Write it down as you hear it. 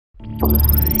Hey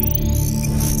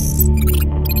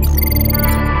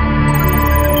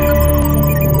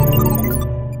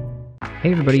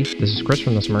everybody, this is Chris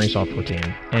from the SUMURI software team,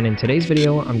 and in today's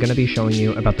video I'm going to be showing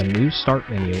you about the new Start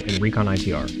menu in RECON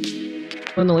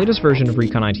ITR. In the latest version of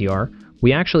RECON ITR,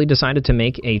 we actually decided to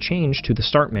make a change to the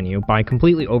Start menu by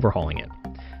completely overhauling it.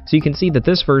 So you can see that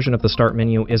this version of the Start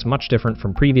menu is much different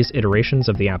from previous iterations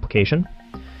of the application.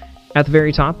 At the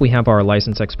very top we have our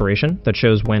license expiration that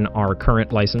shows when our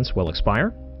current license will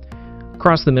expire.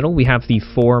 Across the middle, we have the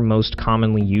four most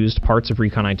commonly used parts of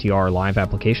RECON ITR live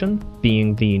application,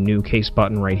 being the new case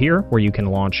button right here, where you can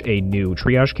launch a new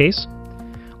triage case.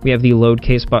 We have the load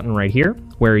case button right here,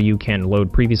 where you can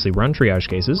load previously run triage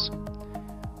cases.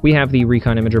 We have the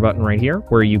RECON Imager button right here,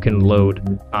 where you can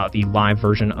load the live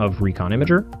version of RECON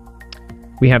Imager.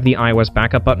 We have the iOS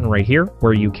backup button right here,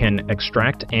 where you can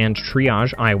extract and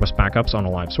triage iOS backups on a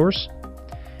live source.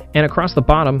 And across the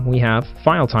bottom, we have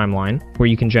File Timeline, where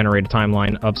you can generate a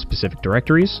timeline of specific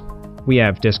directories. We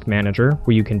have Disk Manager,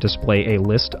 where you can display a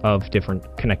list of different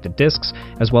connected disks,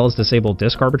 as well as disable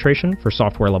disk arbitration for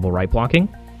software-level write blocking.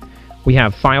 We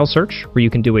have File Search, where you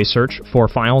can do a search for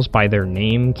files by their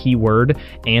name, keyword,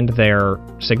 and their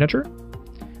signature.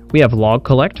 We have Log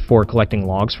Collect for collecting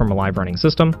logs from a live running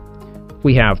system.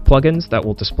 We have plugins that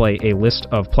will display a list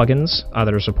of plugins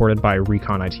that are supported by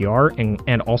RECON ITR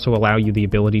and also allow you the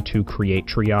ability to create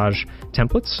triage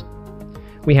templates.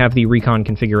 We have the RECON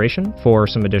configuration for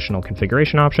some additional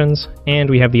configuration options,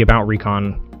 and we have the About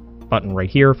RECON button right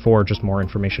here for just more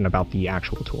information about the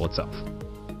actual tool itself.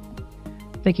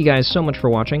 Thank you guys so much for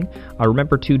watching.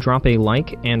 Remember to drop a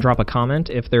like and drop a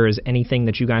comment if there is anything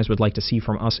that you guys would like to see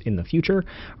from us in the future.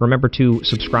 Remember to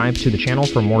subscribe to the channel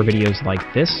for more videos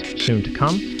like this soon to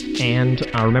come. And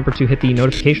remember to hit the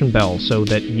notification bell so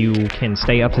that you can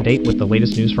stay up to date with the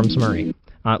latest news from SUMURI.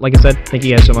 Like I said, thank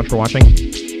you guys so much for watching,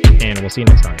 and we'll see you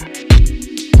next time.